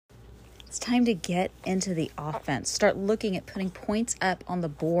It's time to get into the offense. Start looking at putting points up on the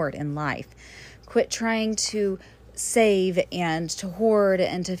board in life. Quit trying to save and to hoard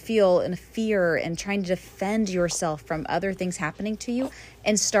and to feel in fear and trying to defend yourself from other things happening to you,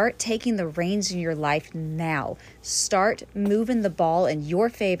 and start taking the reins in your life now. Start moving the ball in your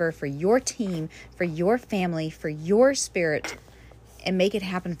favor for your team, for your family, for your spirit, and make it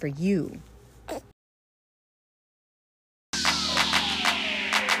happen for you.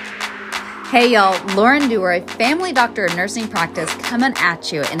 Hey y'all, Lauren Dewar, family doctor of nursing practice, coming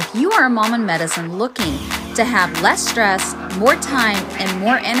at you. And if you are a mom in medicine looking to have less stress, more time, and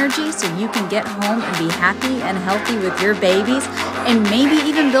more energy so you can get home and be happy and healthy with your babies, and maybe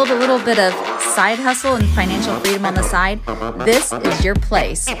even build a little bit of side hustle and financial freedom on the side, this is your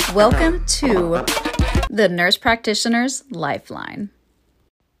place. Welcome to the Nurse Practitioner's Lifeline.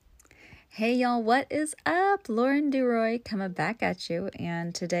 Hey y'all, what is up? Lauren DeRoy coming back at you,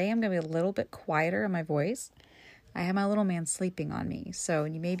 and today I'm going to be a little bit quieter in my voice. I have my little man sleeping on me, so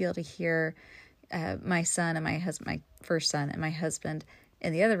you may be able to hear my son and my husband, my first son and my husband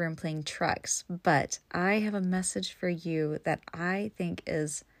in the other room playing trucks, but I have a message for you that I think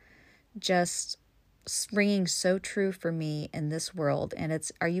is just ringing so true for me in this world, and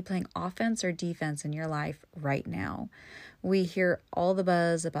it's, are you playing offense or defense in your life right now? We hear all the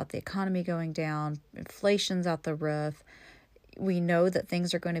buzz about the economy going down, inflation's out the roof. We know that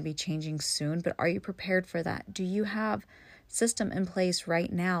things are going to be changing soon, but are you prepared for that? Do you have system in place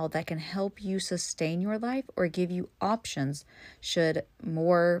right now that can help you sustain your life or give you options should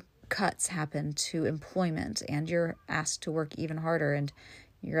more cuts happen to employment and you're asked to work even harder and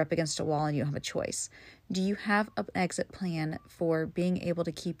you're up against a wall and you don't have a choice? Do you have an exit plan for being able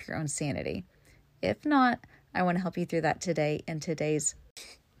to keep your own sanity? If not, I want to help you through that today in today's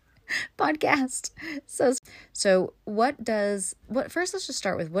podcast. So first let's just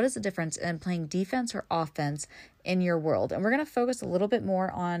start with, what is the difference in playing defense or offense in your world? And we're going to focus a little bit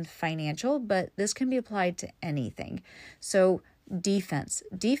more on financial, but this can be applied to anything. So defense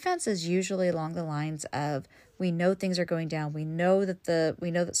is usually along the lines of, we know things are going down. We know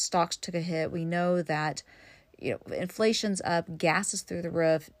that stocks took a hit. We know that inflation's up, gas is through the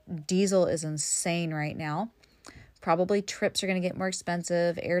roof, diesel is insane right now. Probably trips are going to get more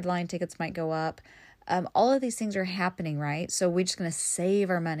expensive. Airline tickets might go up. All of these things are happening, right? So we're just going to save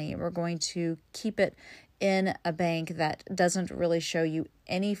our money. We're going to keep it in a bank that doesn't really show you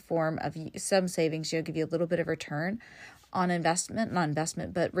any form of some savings. Give you a little bit of return on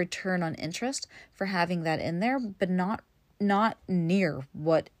but return on interest for having that in there, but not near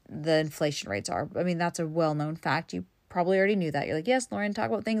what the inflation rates are. I mean, that's a well-known fact. You probably already knew that. You're like, yes, Lauren, talk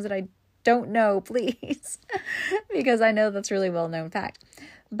about things that I don't know, please, because I know that's really well-known fact.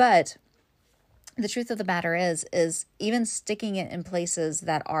 But the truth of the matter is even sticking it in places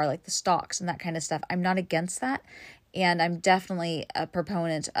that are like the stocks and that kind of stuff, I'm not against that. And I'm definitely a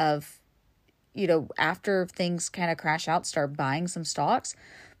proponent of, after things kind of crash out, start buying some stocks.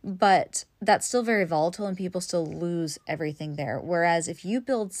 But that's still very volatile and people still lose everything there. Whereas if you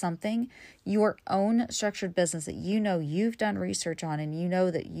build something, your own structured business that you've done research on and you know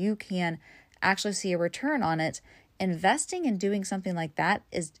that you can actually see a return on it, investing and doing something like that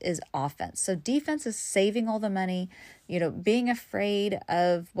is offense. So defense is saving all the money, being afraid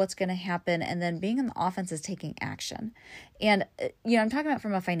of what's going to happen, and then being in the offense is taking action. And, I'm talking about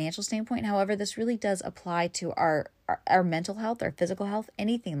from a financial standpoint. However, this really does apply to our mental health, our physical health,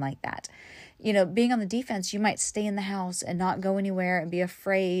 anything like that. Being on the defense, you might stay in the house and not go anywhere and be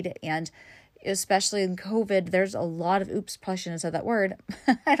afraid. And especially in COVID, there's a lot of, probably shouldn't have said that word.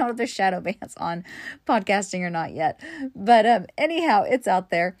 I don't know if there's shadow bans on podcasting or not yet. But anyhow, it's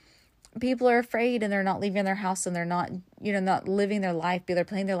out there. People are afraid and they're not leaving their house and they're not, not living their life, but they're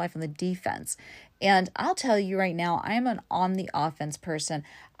playing their life on the defense. And I'll tell you right now, I'm an on the offense person.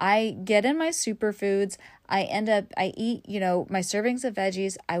 I get in my superfoods. I eat, my servings of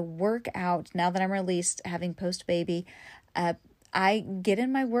veggies. I work out now that I'm released, having post-baby. I get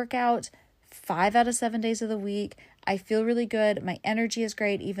in my workout 5 out of 7 days of the week. I feel really good. My energy is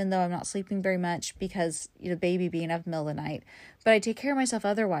great, even though I'm not sleeping very much because, baby being up in the middle of the night. But I take care of myself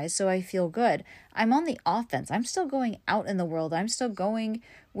otherwise, so I feel good. I'm on the offense. I'm still going out in the world. We're still going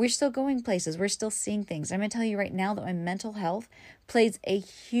places. We're still seeing things. I'm going to tell you right now that my mental health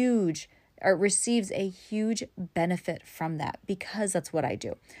receives a huge benefit from that, because that's what I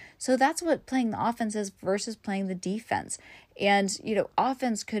do. So that's what playing the offense is versus playing the defense. And,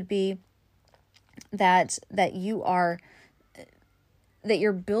 offense could be that you're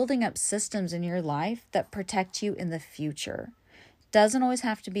building up systems in your life that protect you in the future. Doesn't always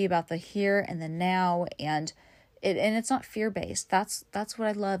have to be about the here and the now, and And it's not fear-based. That's what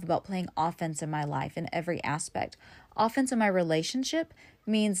I love about playing offense in my life in every aspect. Offense in my relationship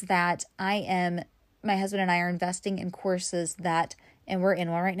means that my husband and I are investing in courses and we're in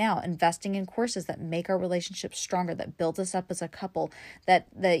one right now, investing in courses that make our relationship stronger, that build us up as a couple, that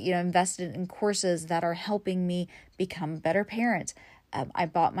invested in courses that are helping me become a better parent. I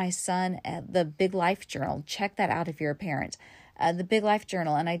bought my son the Big Life Journal. Check that out if you're a parent. The Big Life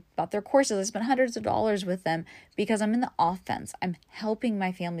Journal, and I bought their courses. I spent hundreds of dollars with them because I'm in the offense. I'm helping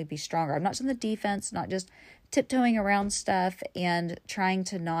my family be stronger. I'm not just in the defense, not just tiptoeing around stuff and trying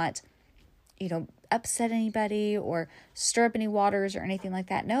to not, upset anybody or stir up any waters or anything like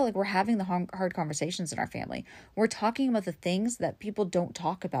that. No, we're having the hard conversations in our family. We're talking about the things that people don't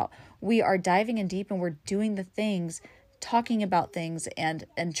talk about. We are diving in deep and we're doing the things, talking about things and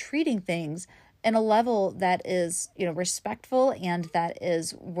treating things in a level that is, respectful and that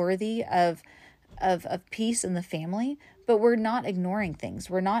is worthy of peace in the family. But we're not ignoring things.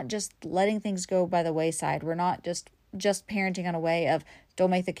 We're not just letting things go by the wayside. We're not just parenting on a way of don't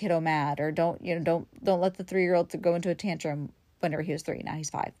make the kiddo mad or don't let the 3-year-old go into a tantrum whenever he was 3. Now he's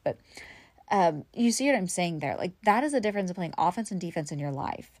 5. But you see what I'm saying there? That is the difference of playing offense and defense in your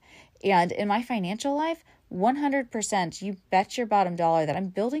life. And in my financial life, 100%, you bet your bottom dollar that I'm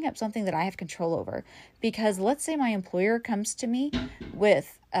building up something that I have control over. Because let's say my employer comes to me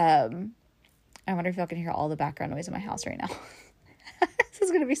with, I wonder if y'all can hear all the background noise in my house right now. This is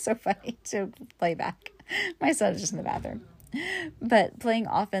going to be so funny to play back. My son is just in the bathroom. But playing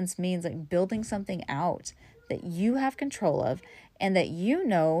offense means building something out that you have control of and that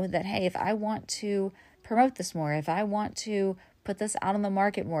that, hey, if I want to promote this more, if I want to put this out on the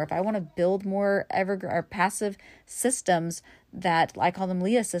market more, if I want to build more or passive systems that I call them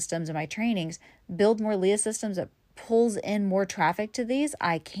Leah systems in my trainings, build more Leah systems that pulls in more traffic to these,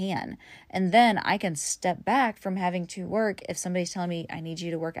 I can. And then I can step back from having to work. If somebody's telling me, I need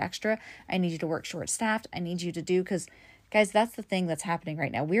you to work extra, I need you to work short staffed, I need you to do, because guys, that's the thing that's happening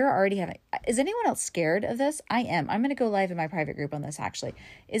right now. We're already having, is anyone else scared of this? I am. I'm going to go live in my private group on this actually.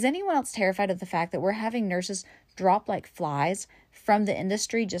 Is anyone else terrified of the fact that we're having nurses drop like flies from the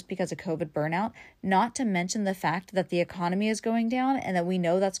industry just because of COVID burnout? Not to mention the fact that the economy is going down and that we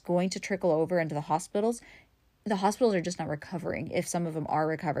know that's going to trickle over into the hospitals. The hospitals are just not recovering, if some of them are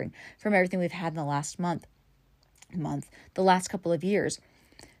recovering, from everything we've had in the last the last couple of years.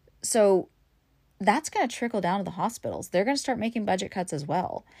 So that's going to trickle down to the hospitals. They're going to start making budget cuts as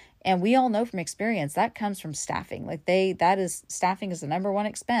well. And we all know from experience that comes from staffing. Staffing is the number one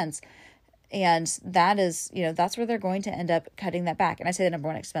expense. And that is, that's where they're going to end up cutting that back. And I say the number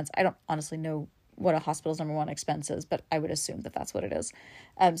one expense. I don't honestly know what a hospital's number one expense is, but I would assume that that's what it is.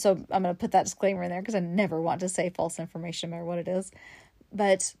 So I'm going to put that disclaimer in there because I never want to say false information no matter what it is.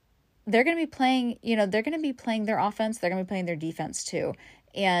 But they're going to be playing, their offense. They're going to be playing their defense too.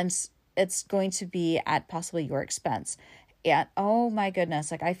 And it's going to be at possibly your expense. And oh my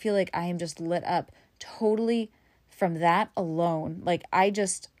goodness, I feel like I am just lit up totally from that alone. I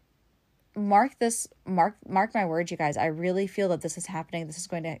just mark my words, you guys. I really feel that this is happening. This is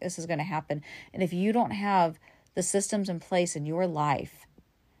going to happen. And if you don't have the systems in place in your life,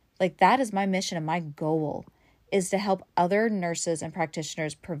 that is my mission and my goal, is to help other nurses and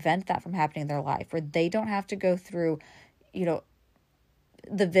practitioners prevent that from happening in their life, where they don't have to go through, the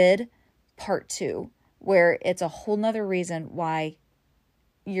vid part 2, where it's a whole nother reason why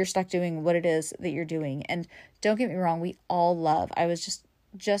you're stuck doing what it is that you're doing. And don't get me wrong, I was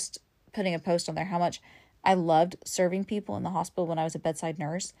just putting a post on there how much I loved serving people in the hospital when I was a bedside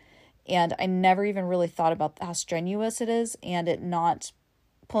nurse. And I never even really thought about how strenuous it is and it not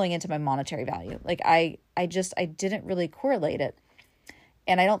pulling into my monetary value. I didn't really correlate it.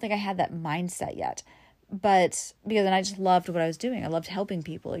 And I don't think I had that mindset yet. But because then I just loved what I was doing. I loved helping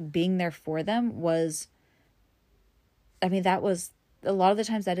people. Being there for them was, that was, a lot of the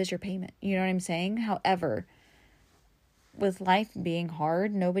times that is your payment. You know what I'm saying? However, with life being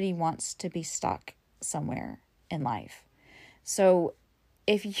hard, nobody wants to be stuck somewhere in life. So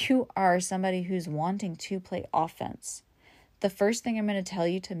if you are somebody who's wanting to play offense, the first thing I'm going to tell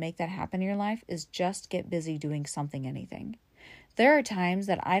you to make that happen in your life is just get busy doing something, anything. There are times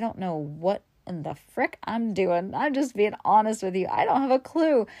that I don't know what in the frick I'm doing. I'm just being honest with you. I don't have a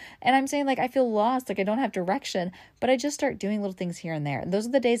clue. And I'm saying I feel lost, I don't have direction, but I just start doing little things here and there. And those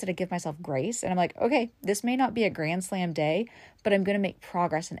are the days that I give myself grace. And I'm okay, this may not be a grand slam day, but I'm going to make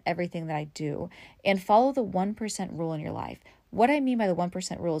progress in everything that I do and follow the 1% rule in your life. What I mean by the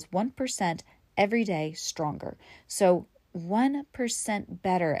 1% rule is 1% every day stronger. So 1%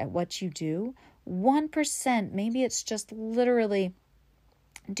 better at what you do, 1%, maybe it's just literally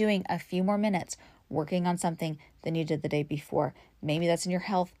doing a few more minutes, working on something than you did the day before. Maybe that's in your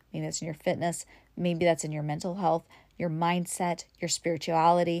health. Maybe that's in your fitness. Maybe that's in your mental health, your mindset, your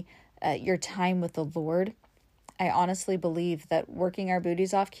spirituality, your time with the Lord. I honestly believe that working our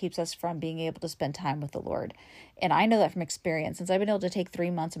booties off keeps us from being able to spend time with the Lord. And I know that from experience, since I've been able to take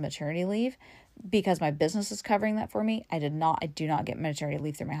 3 months of maternity leave because my business is covering that for me. I do not get maternity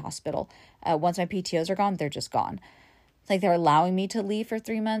leave through my hospital. Once my PTOs are gone, they're just gone. Like they're allowing me to leave for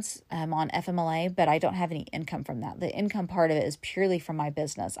 3 months on FMLA, but I don't have any income from that. The income part of it is purely from my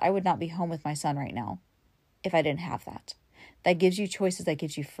business. I would not be home with my son right now if I didn't have that. That gives you choices, that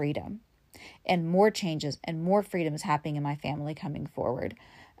gives you freedom. And more changes and more freedom is happening in my family coming forward.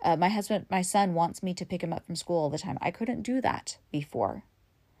 My son wants me to pick him up from school all the time. I couldn't do that before.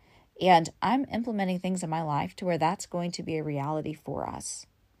 And I'm implementing things in my life to where that's going to be a reality for us.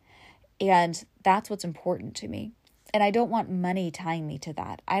 And that's what's important to me. And I don't want money tying me to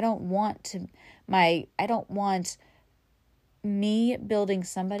that. I don't want me building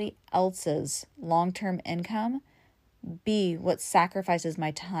somebody else's long-term income be what sacrifices my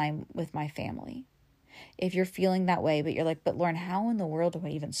time with my family. If you're feeling that way, but you're like, but Lauren, how in the world do I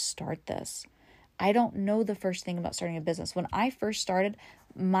even start this? I don't know the first thing about starting a business. When I first started,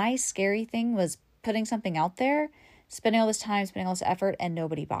 my scary thing was putting something out there, spending all this time, spending all this effort, and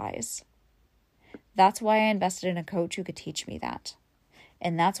nobody buys. That's why I invested in a coach who could teach me that.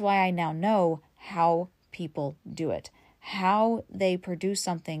 And that's why I now know how people do it, how they produce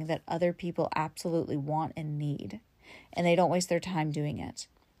something that other people absolutely want and need. And they don't waste their time doing it.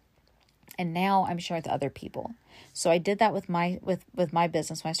 And now I'm sharing with other people. So I did that with my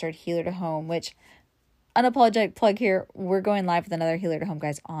business when I started Healer to Home, which, unapologetic plug here, we're going live with another Healer to Home,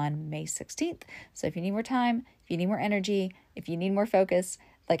 guys, on May 16th. So if you need more time, if you need more energy, if you need more focus,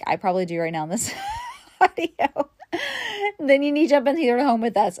 like I probably do right now in this audio, then you need to jump in Healer to Home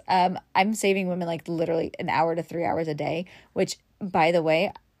with us. I'm saving women like literally an hour to 3 hours a day, which, by the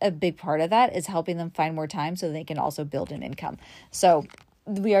way, a big part of that is helping them find more time so they can also build an income. So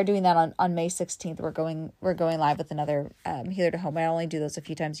we are doing that on May 16th. We're going live with another Healer to Home. I only do those a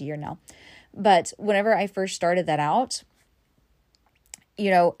few times a year now. But whenever I first started that out,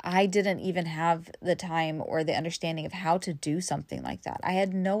 I didn't even have the time or the understanding of how to do something like that. I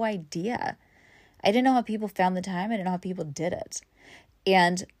had no idea. I didn't know how people found the time. I didn't know how people did it.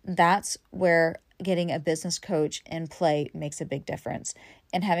 And that's where getting a business coach in play makes a big difference,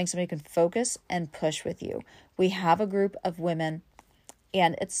 and having somebody who can focus and push with you. We have a group of women,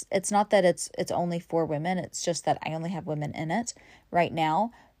 and it's not that it's only for women. It's just that I only have women in it right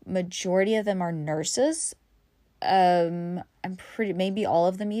now. Majority of them are nurses. Maybe all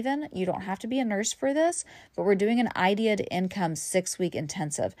of them even. You don't have to be a nurse for this, but we're doing an idea to income 6-week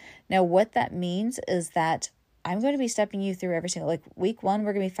intensive. Now, what that means is that I'm going to be stepping you through every single, week 1,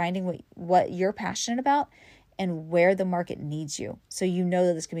 we're going to be finding what you're passionate about and where the market needs you. So you know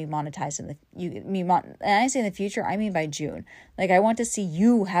that this can be monetized and I say in the future, I mean by June. I want to see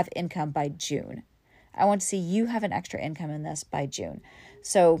you have income by June. I want to see you have an extra income in this by June.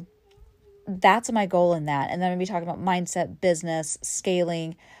 So that's my goal in that. And then I'm going to be talking about mindset, business,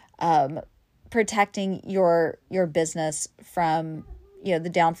 scaling, protecting your business from the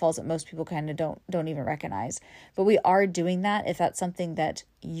downfalls that most people kind of don't even recognize. But we are doing that. If that's something that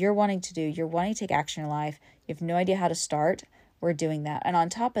you're wanting to do, you're wanting to take action in your life, you have no idea how to start, we're doing that. And on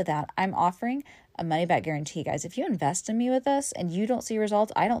top of that, I'm offering a money back guarantee, guys. If you invest in me with us and you don't see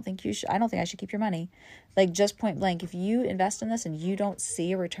results, I don't think I should keep your money. Just point blank, if you invest in this and you don't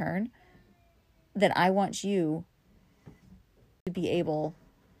see a return, then I want you to be able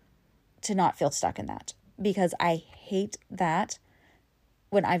to not feel stuck in that, because I hate that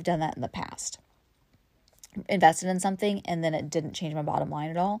when I've done that in the past. Invested in something and then it didn't change my bottom line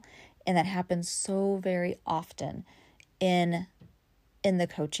at all. And that happens so very often in the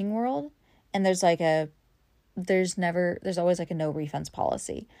coaching world. And there's always a no refunds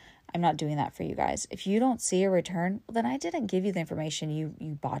policy. I'm not doing that for you guys. If you don't see a return, well, then I didn't give you the information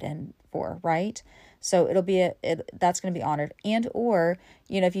you bought in for, right? So that's going to be honored. And, or,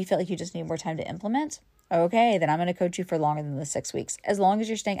 if you feel like you just need more time to implement, okay, then I'm going to coach you for longer than the 6 weeks, as long as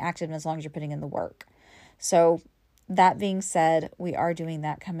you're staying active and as long as you're putting in the work. So that being said, we are doing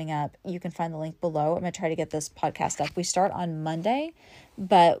that coming up. You can find the link below. I'm going to try to get this podcast up. We start on Monday,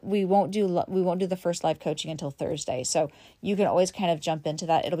 but we won't do the first live coaching until Thursday. So you can always kind of jump into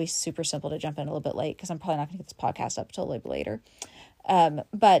that. It'll be super simple to jump in a little bit late, because I'm probably not going to get this podcast up until a little bit later.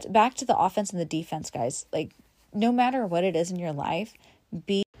 But back to the offense and the defense, guys. No matter what it is in your life,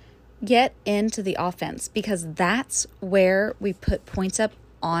 get into the offense, because that's where we put points up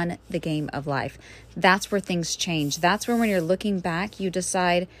on the game of life. That's where things change. That's where when you're looking back, you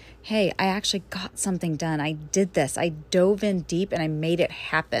decide, hey, I actually got something done. I did this. I dove in deep and I made it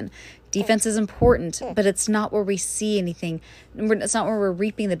happen. Defense is important, but it's not where we see anything. It's not where we're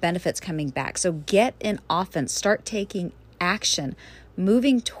reaping the benefits coming back. So get in offense. Start taking action,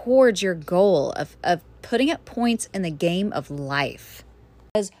 moving towards your goal of putting up points in the game of life.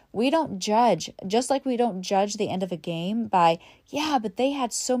 Because we don't judge, just like we don't judge the end of a game by, yeah, but they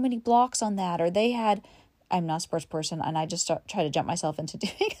had so many blocks on that, or they had, I'm not a sports person, and I just try to jump myself into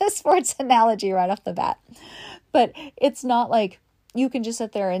doing a sports analogy right off the bat. But it's not like you can just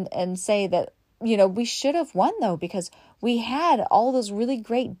sit there and say that, we should have won though, because we had all those really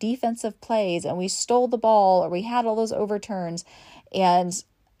great defensive plays and we stole the ball, or we had all those overturns. And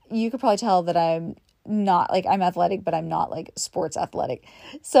you could probably tell that I'm not like, I'm athletic, but I'm not like sports athletic.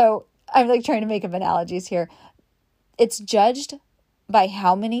 So I'm like trying to make up analogies here. It's judged by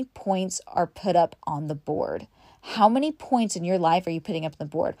how many points are put up on the board. How many points in your life are you putting up on the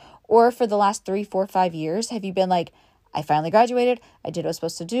board? Or for the last 3, 4, 5 years, have you been like, I finally graduated, I did what I was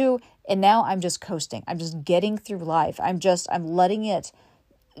supposed to do, and now I'm just coasting. I'm just getting through life. I'm letting it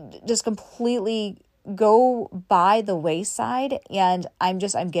just completely go by the wayside, and I'm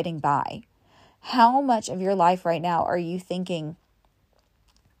getting by. How much of your life right now are you thinking,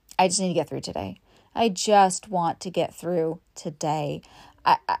 I just need to get through today. I just want to get through today.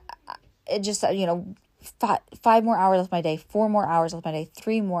 It just, 5 more hours left my day, 4 more hours left my day,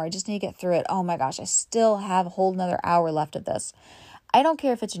 3 more. I just need to get through it. Oh my gosh, I still have a whole another hour left of this. I don't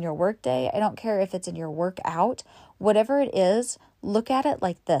care if it's in your work day. I don't care if it's in your workout. Whatever it is, look at it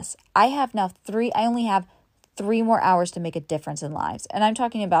like this. I only have 3 more hours to make a difference in lives. And I'm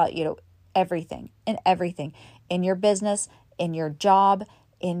talking about, everything in your business, in your job,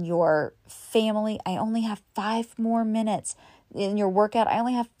 in your family. I only have 5 more minutes. In your workout, I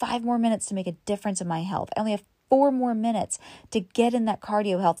only have 5 more minutes to make a difference in my health. I only have 4 more minutes to get in that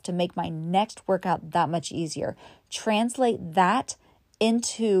cardio health to make my next workout that much easier. Translate that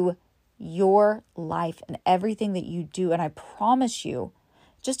into your life and everything that you do. And I promise you,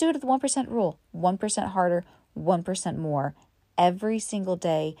 just do it at the 1% rule, 1% harder, 1% more every single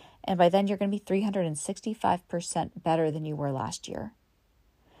day. And by then you're going to be 365% better than you were last year.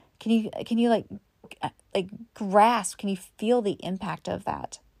 Can you like grasp, can you feel the impact of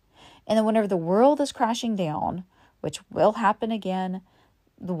that? And then whenever the world is crashing down, which will happen again,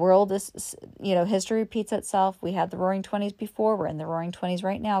 the world is, history repeats itself. We had the Roaring 20s before. We're in the Roaring 20s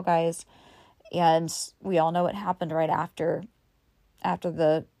right now, guys. And we all know what happened right after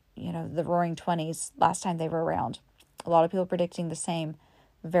the, the Roaring 20s, last time they were around. A lot of people predicting the same,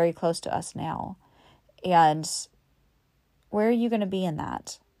 very close to us now. And where are you going to be in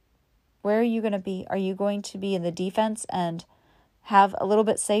that? Where are you going to be? Are you going to be in the defense and have a little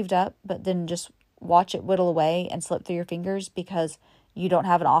bit saved up, but then just watch it whittle away and slip through your fingers because you don't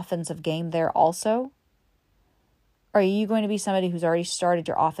have an offensive game there also? Or are you going to be somebody who's already started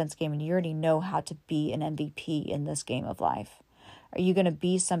your offense game and you already know how to be an MVP in this game of life? Are you going to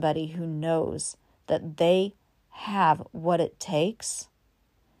be somebody who knows that they have what it takes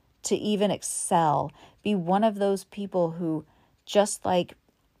to even excel? Be one of those people who, just like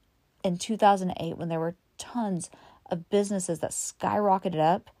in 2008, when there were tons of businesses that skyrocketed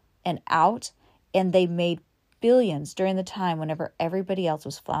up and out, and they made billions during the time whenever everybody else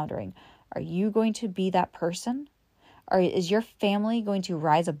was floundering. Are you going to be that person? Or is your family going to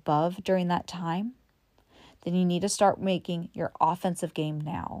rise above during that time? Then you need to start making your offensive game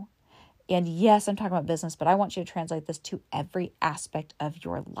now. And yes, I'm talking about business, but I want you to translate this to every aspect of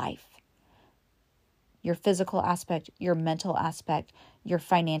your life. Your physical aspect, your mental aspect, your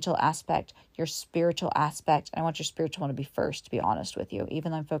financial aspect, your spiritual aspect. I want your spiritual one to be first, to be honest with you,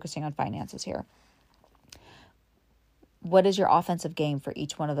 even though I'm focusing on finances here. What is your offensive game for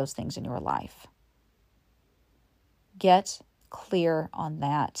each one of those things in your life? Get clear on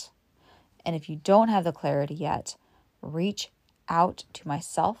that. And if you don't have the clarity yet, reach out to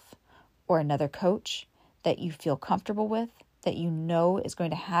myself or another coach that you feel comfortable with, that you know is going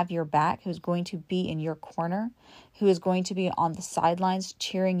to have your back, who's going to be in your corner, who is going to be on the sidelines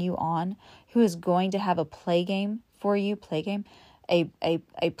cheering you on, who is going to have a play for you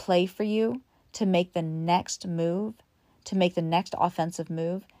to make the next move, to make the next offensive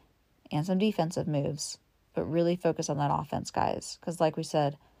move and some defensive moves, but really focus on that offense, guys. Because like we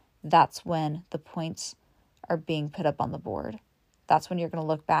said, that's when the points are being put up on the board. That's when you're going to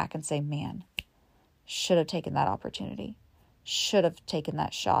look back and say, man, should have taken that opportunity. Should have taken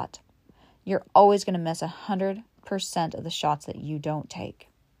that shot. You're always going to miss 100% of the shots that you don't take.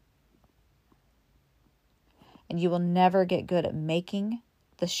 And you will never get good at making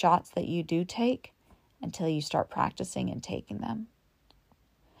the shots that you do take until you start practicing and taking them.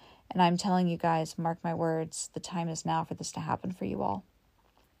 And I'm telling you guys, mark my words, the time is now for this to happen for you all.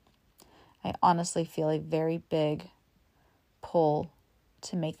 I honestly feel a very big pull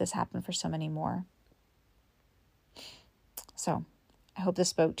to make this happen for so many more. So I hope this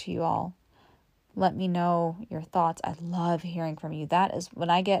spoke to you all. Let me know your thoughts. I love hearing from you. That is when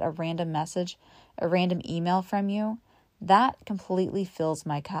I get a random message, a random email from you, that completely fills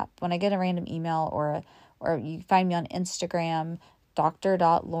my cup. When I get a random email or you find me on Instagram,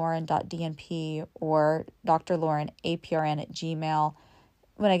 dr.lauren.dnp or drlaurenaprn@gmail.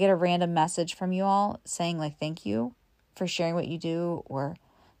 When I get a random message from you all saying like, thank you for sharing what you do, or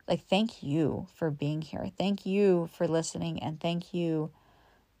like, thank you for being here. Thank you for listening. And thank you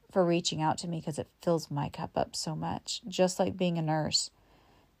for reaching out to me, because it fills my cup up so much. Just like being a nurse,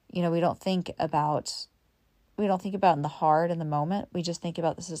 we don't think about in the hard in the moment. We just think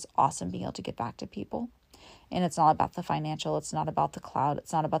about, this is awesome being able to get back to people. And it's not about the financial. It's not about the cloud.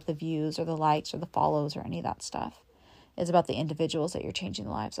 It's not about the views or the likes or the follows or any of that stuff. It's about the individuals that you're changing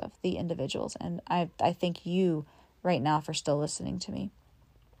the lives of, the individuals. And I thank you right now for still listening to me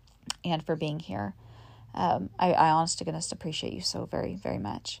and for being here. I honest to goodness appreciate you so very, very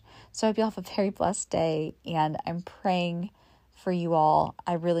much. So I hope you all have a very blessed day, and I'm praying for you all.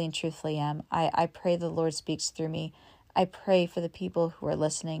 I really and truthfully am. I pray the Lord speaks through me. I pray for the people who are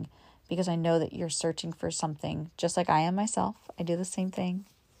listening, because I know that you're searching for something, just like I am myself. I do the same thing.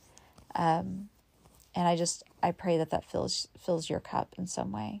 And I pray that fills your cup in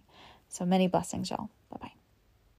some way. So many blessings, y'all. Bye-bye.